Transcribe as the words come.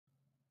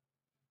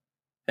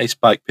Hey,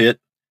 Spike Pit,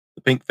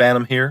 the Pink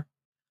Phantom here.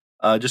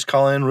 Just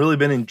calling in. Really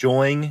been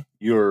enjoying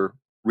your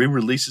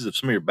re-releases of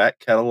some of your back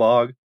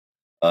catalog.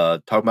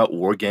 Talking about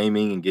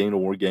wargaming and getting to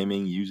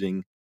wargaming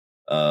using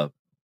uh,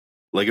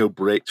 Lego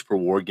bricks for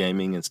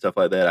wargaming and stuff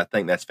like that. I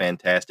think that's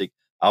fantastic.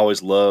 I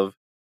always love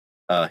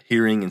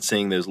hearing and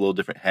seeing those little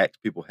different hacks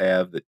people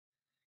have that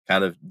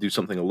kind of do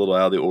something a little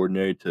out of the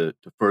ordinary to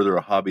further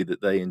a hobby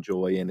that they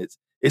enjoy. And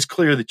it's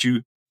clear that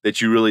you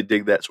really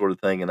dig that sort of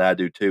thing, and I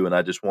do too. And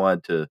I just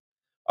wanted to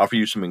offer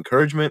you some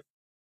encouragement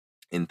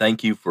and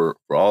thank you for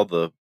all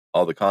the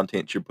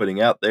content you're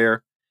putting out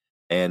there.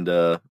 And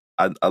I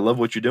love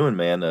what you're doing,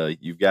 man.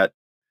 You've got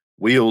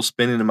wheels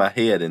spinning in my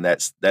head, and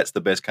that's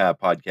the best kind of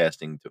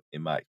podcasting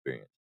in my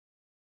experience.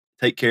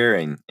 Take care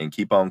and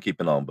keep on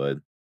keeping on,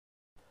 bud.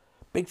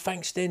 Big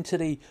thanks then to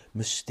the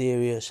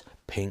mysterious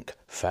Pink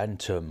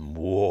Phantom.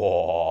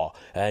 Whoa!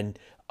 And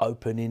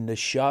opening the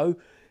show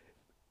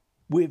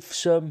with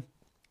some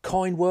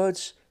kind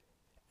words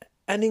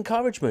and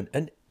encouragement.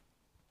 And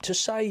to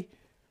say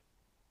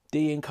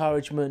the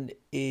encouragement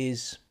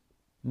is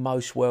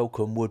most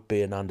welcome would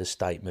be an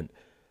understatement.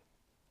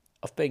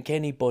 I think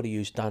anybody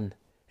who's done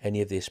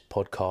any of this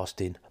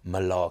podcasting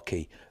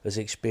malarkey has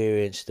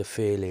experienced the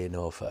feeling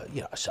of,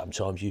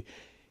 sometimes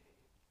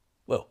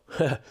well,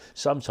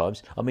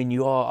 sometimes, I mean,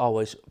 you are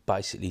always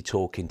basically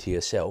talking to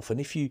yourself. And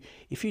if you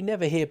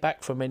never hear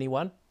back from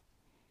anyone,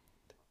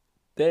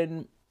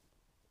 then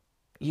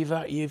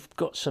you've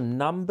got some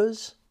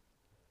numbers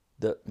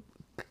that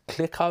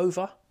click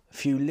over, a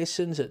few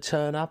listens that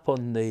turn up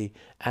on the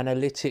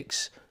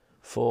analytics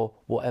for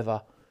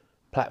whatever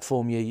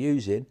platform you're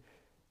using.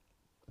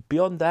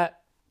 Beyond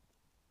that,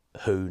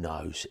 who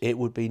knows? It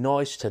would be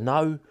nice to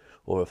know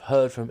or have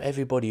heard from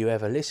everybody who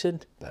ever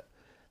listened, but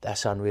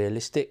that's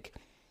unrealistic.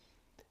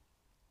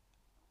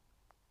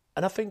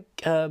 And I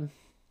think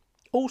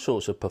all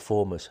sorts of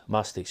performers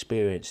must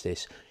experience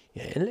this.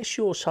 Yeah, unless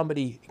you're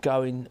somebody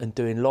going and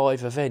doing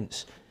live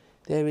events,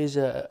 there is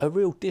a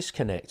real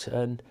disconnect.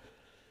 And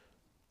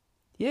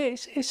yeah,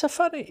 it's a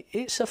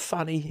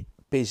funny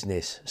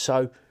business.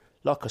 So,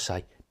 like I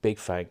say, big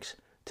thanks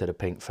to the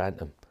Pink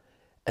Phantom.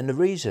 And the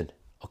reason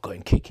I got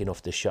him kicking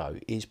off the show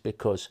is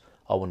because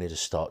I wanted to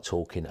start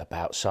talking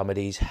about some of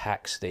these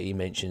hacks that he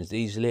mentions,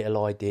 these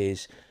little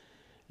ideas,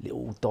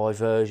 little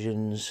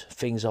diversions,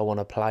 things I want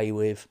to play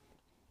with.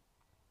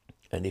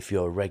 And if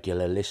you're a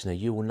regular listener,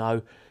 you will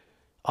know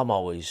I'm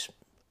always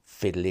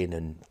fiddling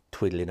and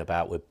twiddling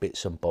about with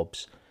bits and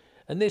bobs.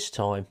 And this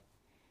time,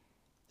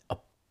 I've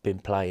been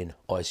playing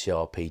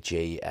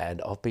ICRPG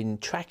and I've been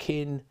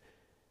tracking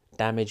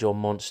damage on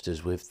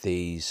monsters with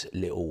these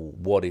little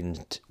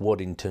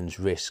Waddington's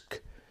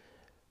Risk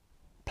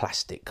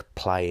plastic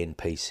playing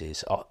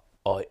pieces.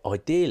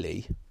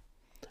 Ideally,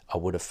 I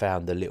would have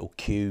found the little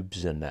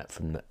cubes and that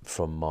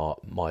from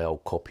my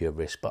old copy of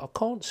Risk, but I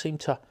can't seem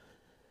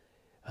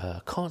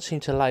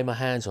to lay my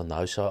hands on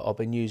those. So I've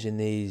been using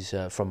these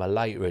from a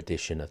later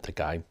edition of the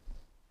game.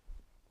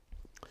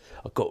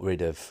 I got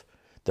rid of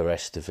the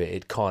rest of it.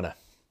 It kind of,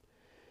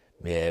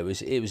 it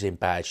was in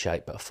bad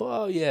shape. But I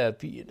thought,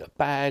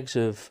 bags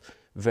of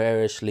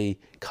variously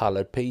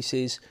coloured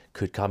pieces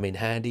could come in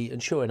handy.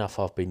 And sure enough,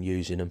 I've been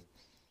using them,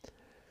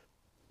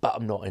 but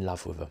I'm not in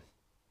love with them.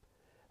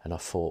 And I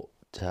thought,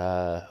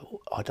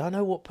 I don't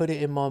know what put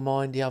it in my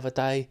mind the other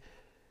day.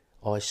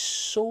 I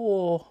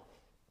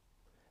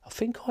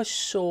think I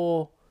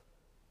saw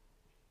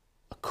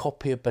a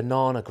copy of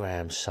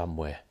Bananagrams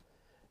somewhere.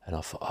 And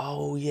I thought,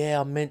 oh yeah,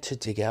 I meant to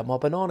dig out my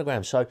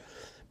Bananagrams. So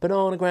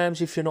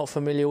Bananagrams, if you're not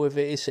familiar with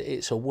it,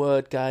 it's a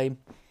word game.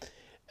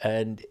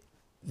 And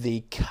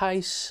the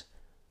case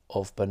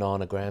of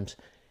Bananagrams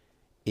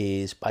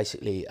is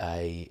basically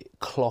a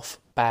cloth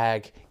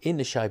bag in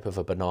the shape of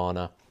a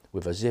banana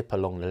with a zip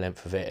along the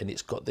length of it, and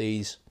it's got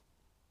these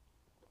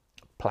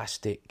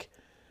plastic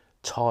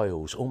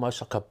tiles,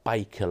 almost like a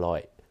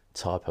Bakelite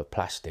type of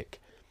plastic.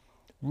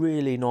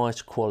 Really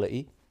nice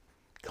quality,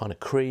 kind of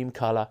cream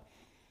colour,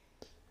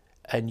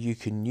 and you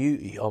can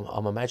use.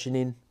 I'm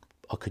imagining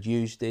I could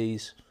use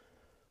these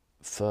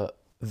for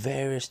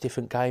various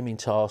different gaming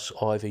tasks,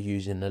 either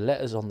using the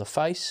letters on the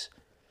face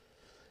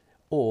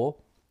or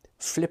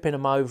flipping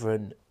them over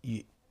and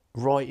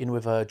writing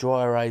with a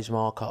dry erase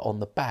marker on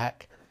the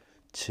back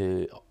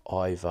to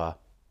either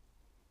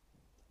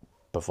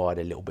provide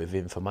a little bit of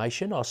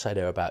information. I'll say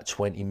they're about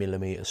 20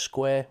 millimeters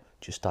square,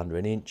 just under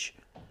an inch,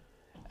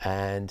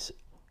 and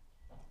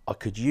I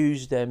could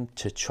use them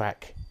to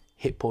track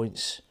hit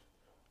points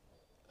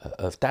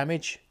of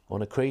damage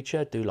on a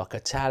creature, do like a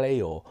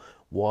tally or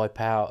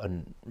wipe out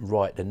and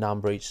write the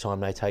number each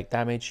time they take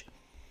damage.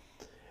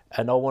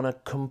 And I want to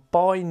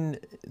combine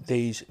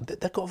these.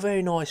 They've got a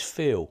very nice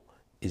feel,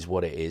 is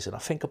what it is. And I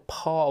think a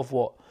part of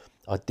what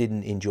I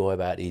didn't enjoy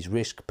about these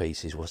Risk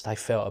pieces was they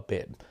felt a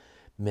bit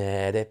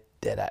they're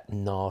that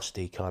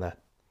nasty kind of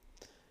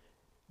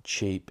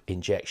cheap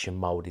injection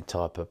molded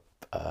type of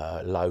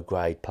low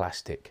grade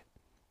plastic.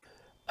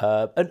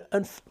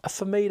 And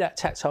for me, that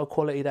tactile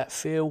quality, that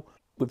feel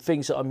with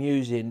things that I'm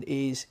using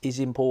is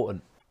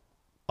important.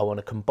 I want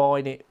to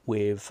combine it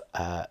with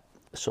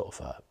sort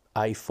of a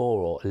A4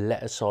 or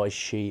letter size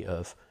sheet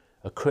of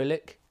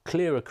acrylic,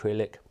 clear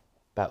acrylic,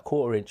 about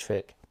 1/4 inch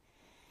thick,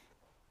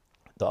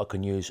 that I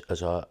can use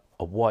as a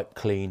white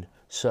clean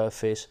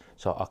surface,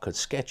 so I could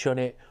sketch on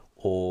it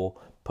or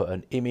put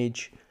an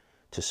image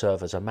to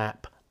serve as a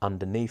map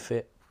underneath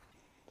it.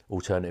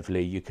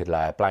 Alternatively, you could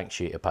lay a blank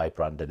sheet of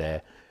paper under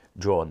there,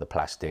 draw on the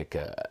plastic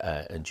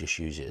and just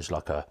use it as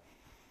like a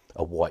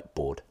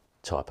whiteboard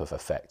type of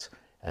effect.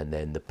 And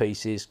then the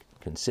pieces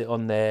can sit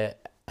on there,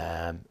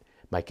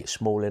 make it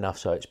small enough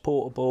so it's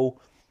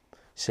portable.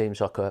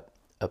 Seems like a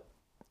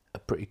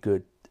pretty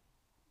good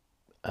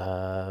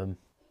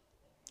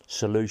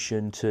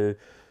solution to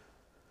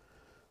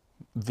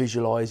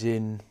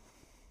visualizing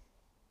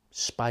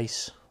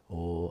space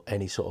or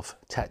any sort of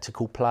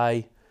tactical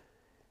play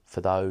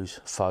for those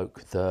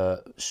folk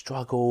that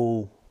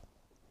struggle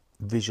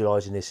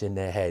visualizing this in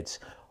their heads.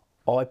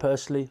 I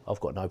personally, I've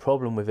got no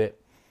problem with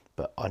it,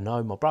 but I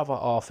know my brother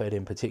Arfed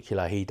in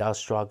particular, he does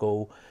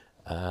struggle.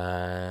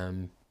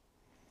 In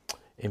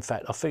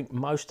fact, I think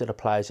most of the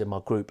players in my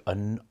group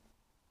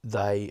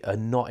they are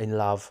not in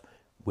love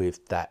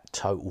with that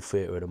total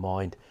theatre of the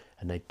mind,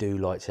 and they do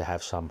like to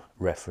have some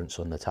reference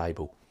on the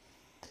table.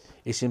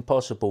 It's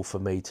impossible for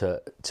me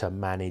to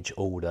manage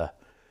all the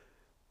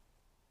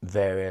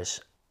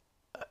various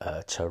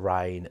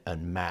terrain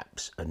and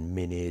maps and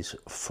minis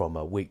from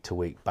a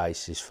week-to-week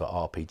basis for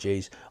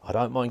RPGs. I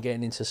don't mind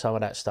getting into some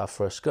of that stuff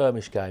for a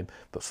skirmish game,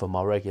 but for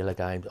my regular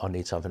games, I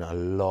need something a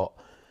lot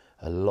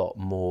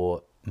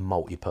more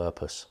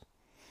multi-purpose.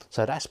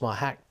 So that's my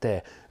hack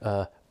there,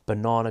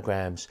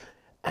 Bananagrams.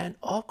 And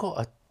I've got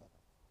a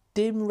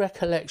dim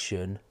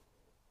recollection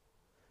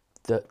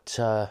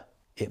that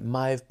it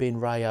may have been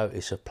Ray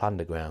Otis of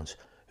Plundergrounds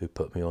who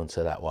put me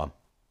onto that one.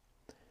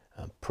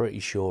 I'm pretty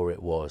sure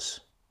it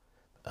was,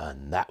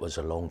 and that was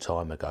a long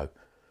time ago.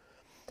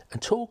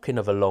 And talking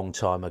of a long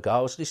time ago, I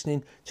was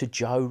listening to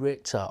Joe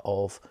Richter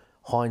of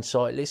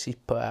Hindsightless. He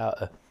put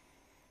out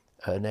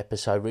an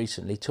episode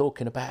recently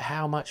talking about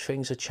how much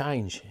things have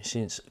changed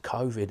since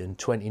COVID and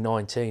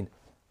 2019.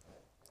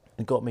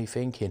 And got me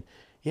thinking,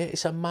 yeah,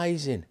 it's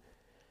amazing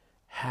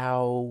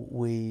how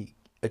we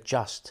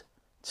adjust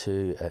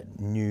to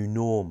new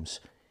norms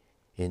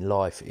in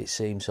life. It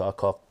seems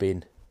like I've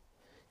been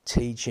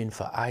teaching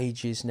for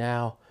ages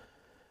now,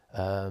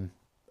 and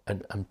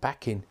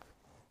back in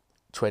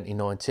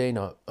 2019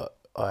 I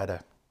had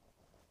a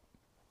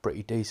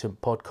pretty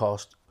decent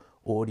podcast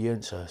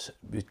audience. I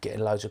was getting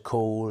loads of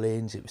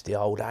call-ins. It was the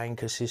old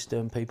Anchor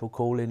system, people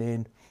calling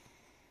in,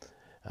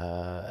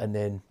 and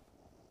then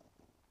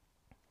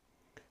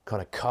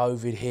kind of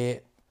COVID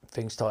hit,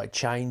 things started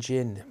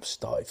changing,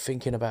 started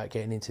thinking about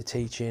getting into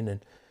teaching,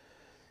 and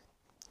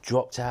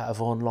dropped out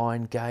of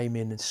online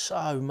gaming, and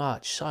so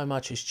much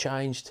has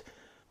changed.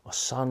 My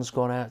son's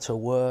gone out to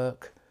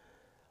work.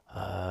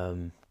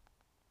 My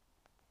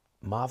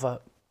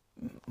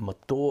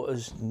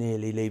daughter's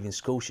nearly leaving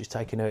school. She's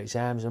taking her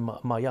exams, and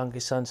my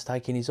youngest son's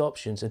taking his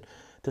options, and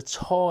the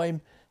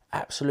time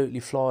absolutely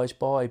flies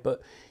by.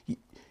 But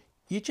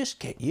you just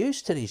get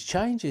used to these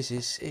changes.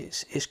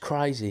 It's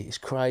crazy. It's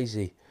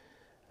crazy.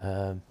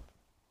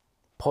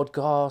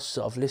 Podcasts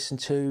that I've listened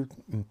to,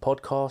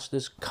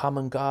 podcasters come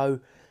and go.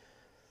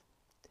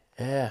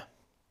 Yeah,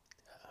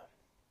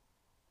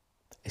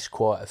 it's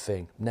quite a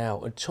thing. Now,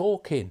 and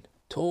talking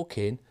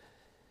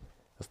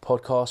of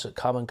podcasts that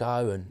come and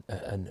go,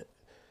 and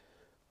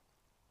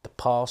the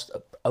past,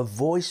 a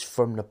voice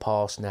from the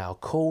past now,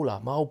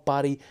 caller, my old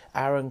buddy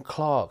Aaron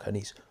Clark, and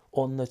he's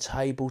on the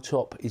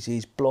tabletop, is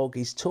his blog.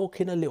 He's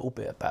talking a little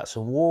bit about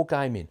some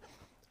wargaming.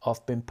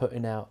 I've been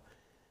putting out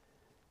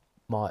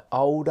my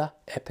older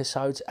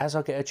episodes as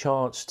I get a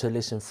chance to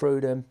listen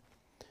through them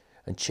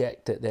and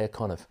check that they're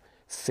kind of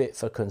fit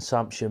for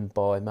consumption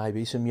by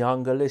maybe some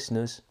younger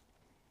listeners.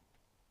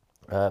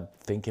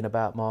 Thinking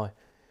about my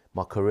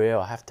career,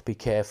 I have to be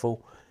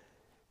careful.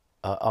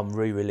 I'm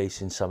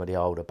re-releasing some of the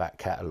older back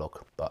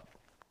catalogue, but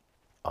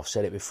I've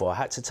said it before, I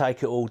had to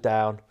take it all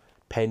down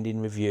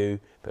pending review,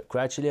 but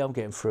gradually I'm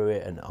getting through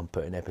it and I'm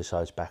putting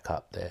episodes back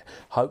up there.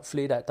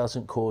 Hopefully that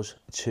doesn't cause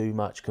too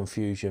much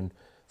confusion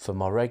for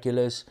my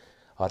regulars.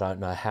 I don't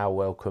know how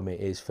welcome it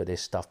is for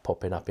this stuff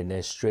popping up in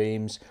their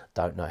streams.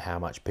 Don't know how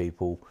much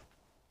people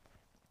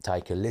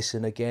take a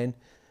listen again.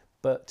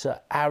 But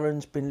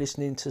Aaron's been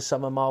listening to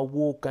some of my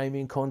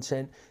wargaming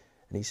content,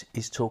 and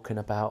he's talking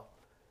about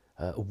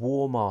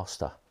War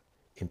Master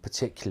in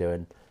particular.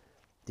 And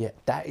yeah,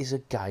 that is a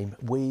game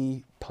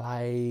we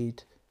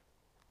played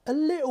a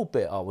little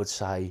bit, I would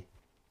say,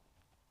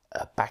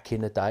 back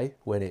in the day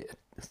when it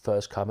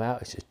first came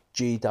out. It's a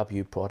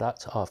GW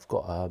product. I've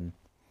got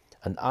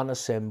an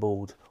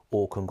unassembled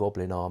Orc and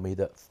Goblin army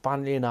that,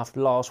 funnily enough,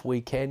 last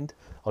weekend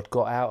I'd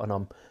got out,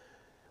 and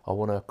I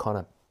want to kind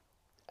of,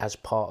 as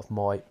part of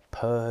my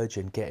purge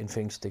and getting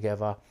things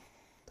together,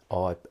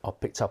 I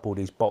picked up all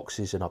these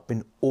boxes and I've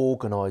been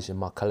organising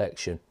my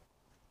collection.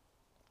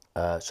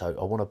 So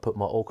I want to put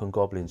my Orc and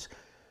Goblins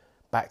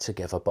back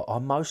together, but I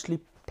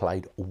mostly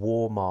played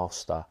War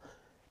Master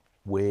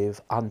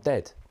with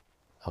Undead.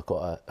 I've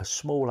got a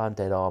small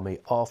undead army.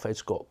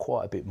 Arthur's got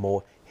quite a bit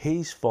more.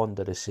 He's fond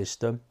of the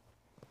system,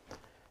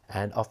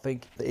 and I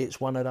think it's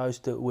one of those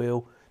that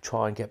will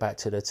try and get back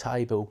to the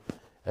table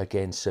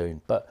again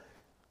soon. But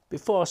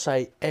before I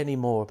say any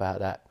more about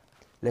that,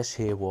 let's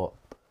hear what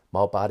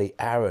my buddy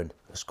Aaron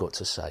has got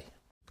to say.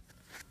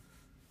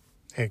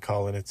 Hey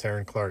Colin, it's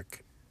Aaron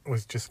Clark. I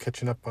was just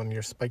catching up on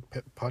your Spike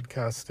Pit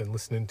podcast and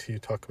listening to you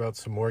talk about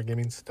some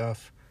wargaming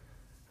stuff.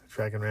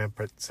 Dragon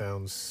Rampart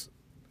sounds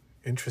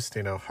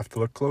interesting. I'll have to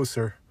look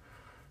closer.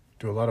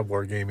 Do a lot of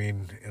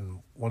wargaming, and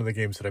one of the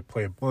games that I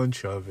play a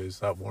bunch of is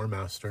that War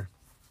Master.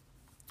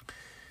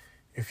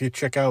 If you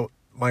check out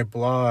my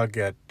blog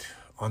at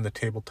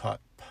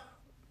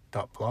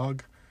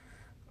onthetabletop.blog,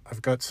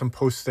 I've got some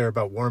posts there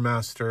about War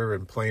Master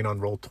and playing on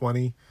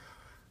Roll20.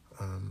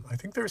 I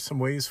think there's some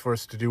ways for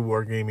us to do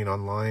wargaming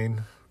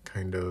online,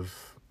 kind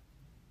of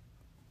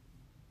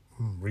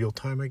real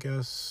time, I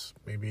guess.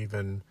 Maybe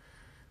even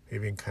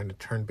kind of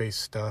turn-based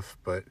stuff,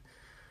 but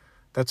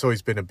that's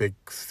always been a big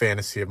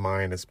fantasy of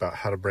mine, is about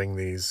how to bring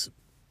these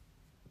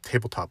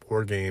tabletop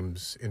war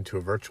games into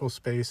a virtual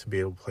space and be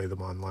able to play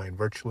them online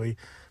virtually.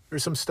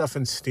 There's some stuff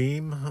in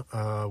Steam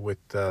with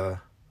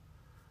the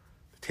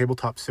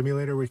Tabletop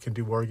Simulator. We can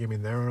do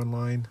wargaming there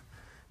online.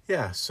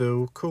 Yeah,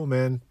 so cool,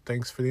 man.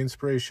 Thanks for the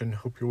inspiration.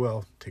 Hope you're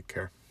well. Take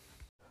care.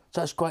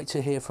 So it's great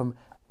to hear from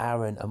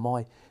Aaron, and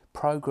my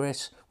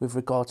progress with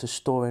regard to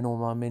storing all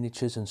my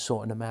miniatures and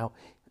sorting them out,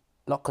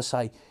 like I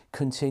say,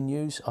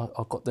 continues.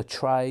 I've got the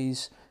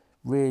trays.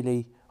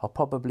 Really, I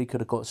probably could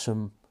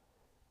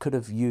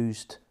have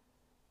used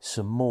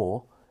some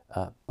more,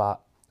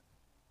 but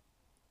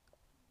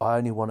I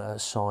only want to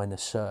assign a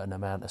certain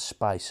amount of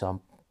space. So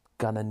I'm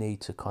going to need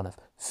to kind of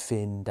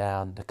thin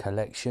down the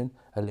collection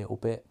a little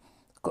bit.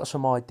 I've got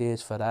some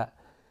ideas for that.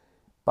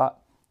 But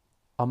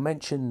I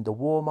mentioned the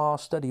War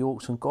Master, the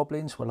Orcs and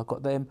Goblins. Well, I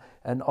got them.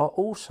 And I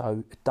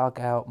also dug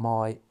out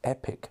my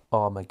Epic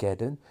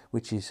Armageddon,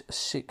 which is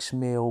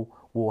 6mm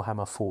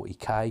Warhammer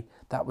 40k.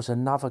 That was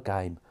another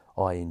game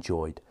I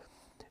enjoyed.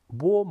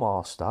 War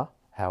Master,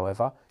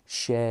 however,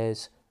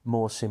 shares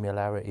more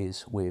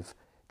similarities with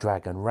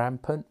Dragon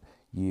Rampant.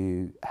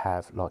 You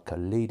have like a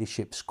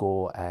leadership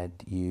score,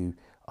 and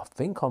I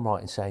think I'm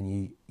right in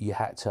saying you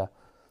had to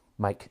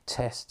make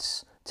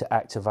tests to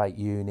activate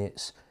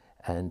units,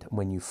 and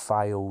when you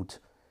failed,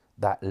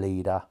 that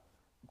leader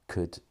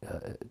could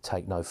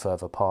take no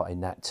further part in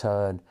that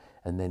turn.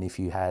 And then if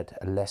you had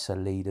lesser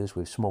leaders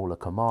with smaller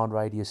command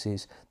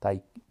radiuses,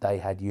 they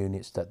had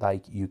units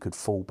that you could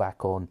fall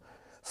back on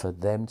for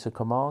them to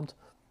command,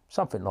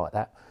 something like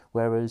that.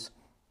 Whereas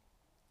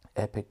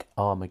Epic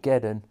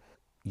Armageddon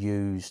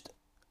used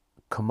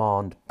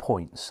command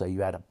points, so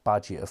you had a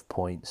budget of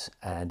points,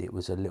 and it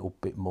was a little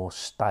bit more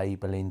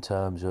stable in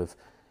terms of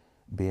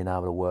being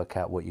able to work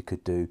out what you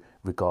could do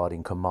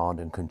regarding command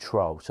and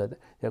control. So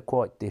they're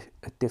quite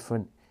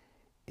different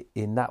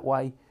in that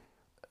way.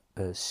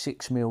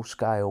 6mm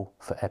scale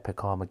for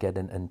Epic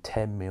Armageddon and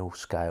 10mm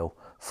scale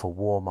for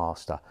War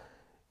Master.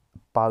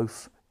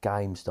 Both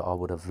games that I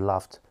would have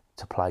loved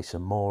to play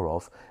some more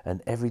of,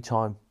 and every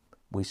time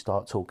we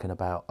start talking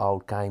about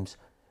old games,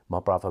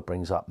 my brother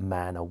brings up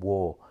Man of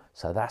War.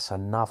 So that's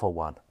another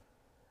one.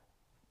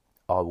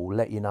 I will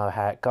let you know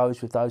how it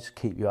goes with those,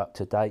 keep you up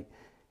to date.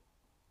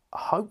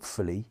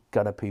 Hopefully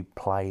going to be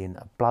playing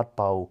Blood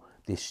Bowl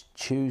this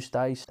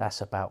Tuesday.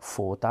 That's about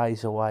 4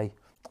 days away.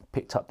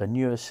 Picked up the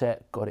newer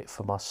set, got it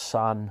for my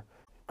son.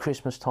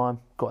 Christmas time,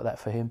 got that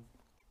for him.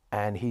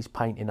 And he's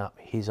painting up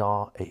his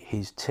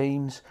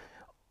teams.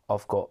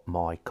 I've got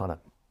my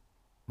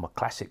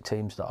classic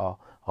teams that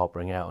I'll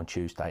bring out on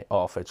Tuesday.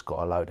 Arthur's got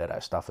a load of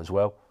that stuff as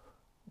well.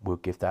 We'll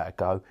give that a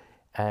go.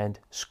 And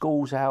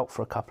school's out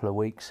for a couple of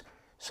weeks,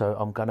 so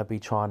I'm going to be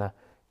trying to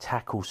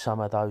tackle some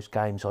of those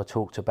games I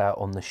talked about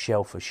on the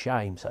Shelf of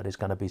Shame. So there's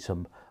going to be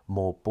some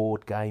more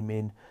board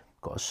gaming.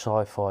 Got a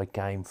sci-fi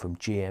game from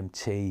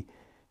GMT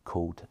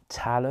called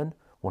Talon.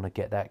 Want to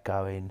get that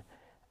going.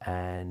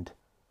 And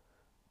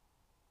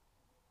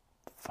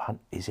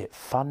is it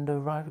Thunder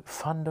Road?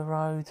 Thunder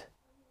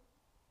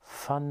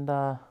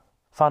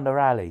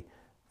Alley.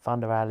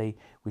 Thunder Alley,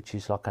 which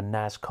is like a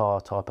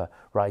NASCAR type of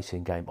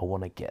racing game. I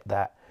want to get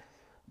that.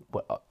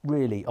 Well,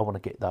 really, I want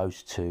to get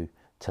those two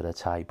to the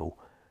table.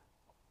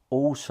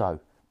 Also,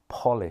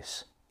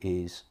 Polis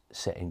is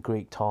set in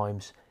Greek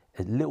times.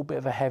 A little bit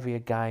of a heavier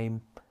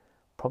game.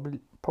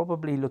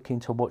 Probably looking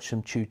to watch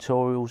some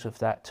tutorials of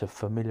that to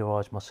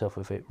familiarise myself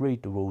with it.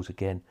 Read the rules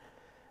again.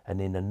 And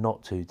in the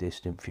not too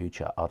distant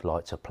future, I'd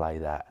like to play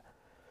that.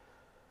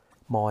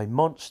 My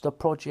monster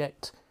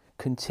project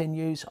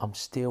continues. I'm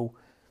still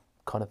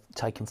kind of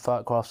taking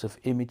photographs of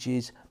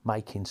images,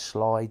 making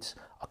slides.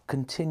 I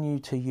continue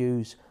to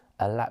use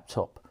a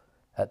laptop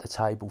at the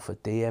table for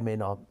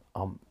DMing.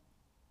 I'm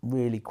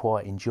really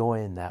quite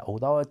enjoying that.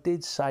 Although I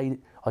did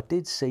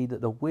see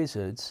that the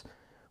Wizards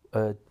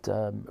had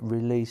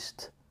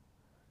released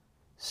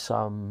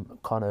some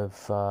kind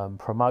of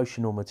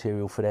promotional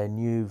material for their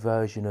new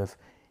version of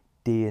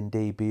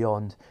D&D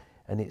Beyond,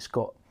 and it's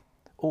got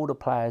all the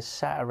players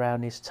sat around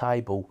this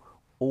table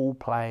all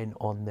playing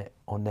on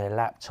their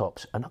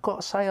laptops. And I've got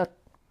to say,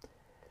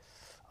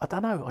 I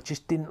don't know, I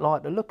just didn't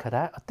like the look of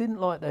that. I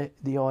didn't like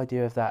the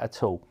idea of that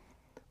at all.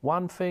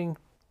 One thing,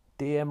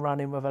 DM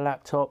running with a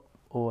laptop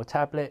or a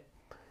tablet,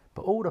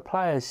 but all the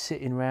players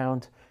sitting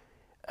around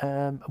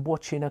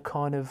watching a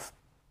kind of,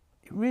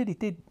 it really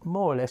did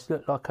more or less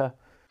look like a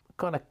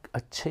kind of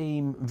a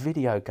team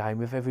video game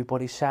with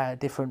everybody sat at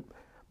different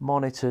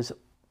monitors.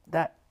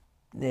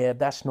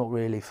 That's not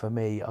really for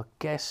me. I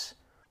guess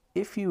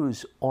if you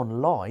was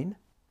online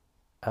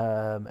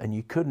and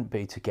you couldn't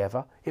be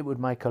together, it would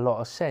make a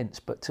lot of sense.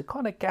 But to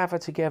kind of gather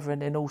together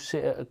and then all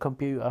sit at a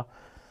computer,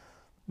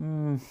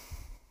 I'm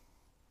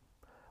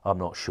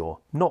not sure.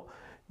 Not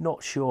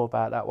sure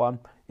about that one.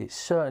 It's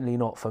certainly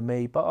not for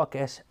me. But I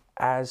guess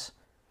as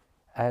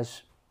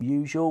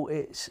usual,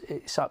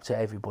 it's up to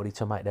everybody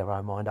to make their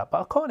own mind up.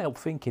 But I can't help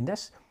thinking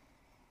that's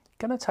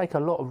going to take a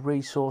lot of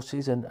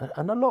resources and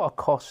a lot of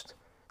cost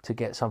to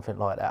get something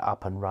like that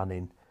up and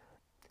running.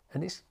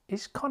 And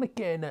it's kind of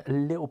getting a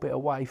little bit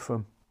away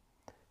from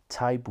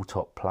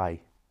tabletop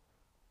play,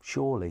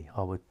 surely,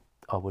 I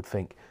would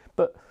think.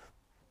 But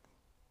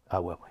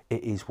oh well,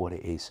 it is what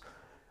it is.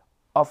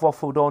 I've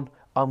waffled on.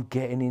 I'm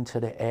getting into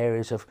the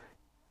areas of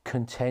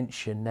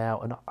contention now,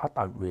 and I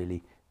don't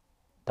really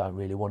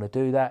want to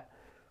do that.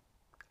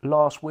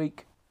 Last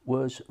week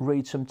was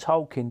Read Some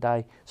Tolkien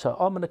Day, so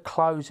I'm going to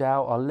close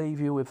out. I'll leave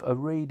you with a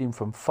reading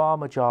from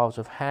Farmer Giles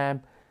of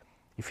Ham.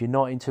 If you're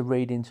not into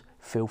readings,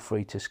 feel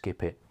free to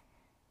skip it.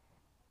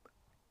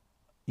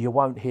 You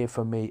won't hear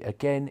from me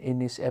again in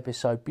this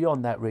episode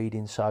beyond that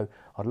reading, so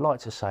I'd like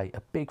to say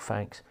a big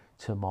thanks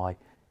to my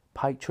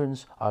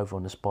patrons over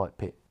on the Spike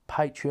Pit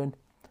Patreon.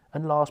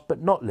 And last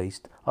but not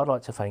least, I'd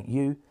like to thank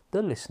you,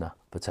 the listener,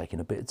 for taking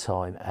a bit of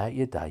time out of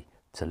your day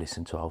to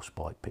listen to old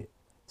Spike Pit.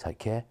 Take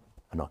care,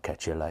 and I'll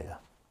catch you later.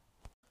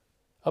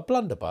 A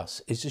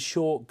blunderbuss is a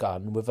short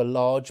gun with a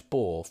large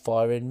bore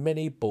firing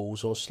many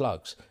balls or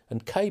slugs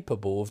and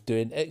capable of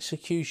doing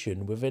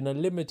execution within a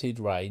limited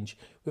range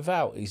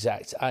without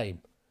exact aim.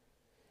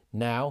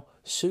 Now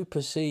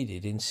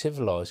superseded in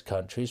civilised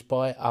countries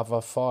by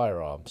other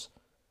firearms.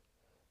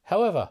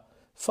 However,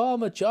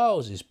 Farmer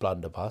Giles's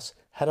blunderbuss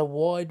had a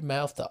wide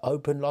mouth that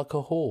opened like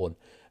a horn,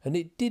 and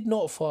it did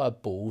not fire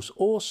balls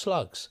or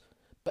slugs,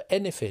 but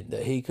anything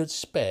that he could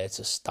spare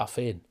to stuff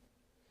in.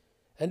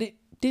 And it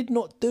did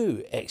not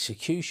do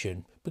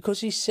execution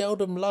because he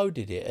seldom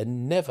loaded it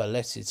and never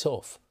let it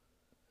off.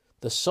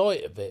 The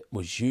sight of it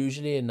was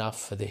usually enough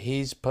for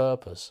his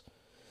purpose,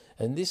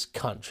 and this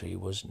country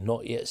was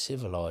not yet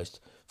civilised,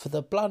 for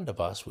the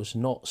blunderbuss was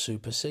not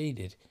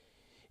superseded.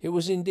 It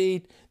was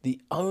indeed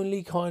the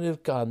only kind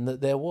of gun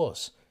that there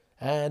was,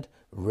 and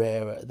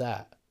rare at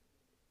that.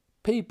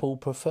 People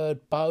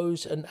preferred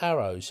bows and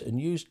arrows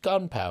and used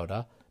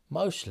gunpowder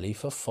mostly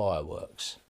for fireworks.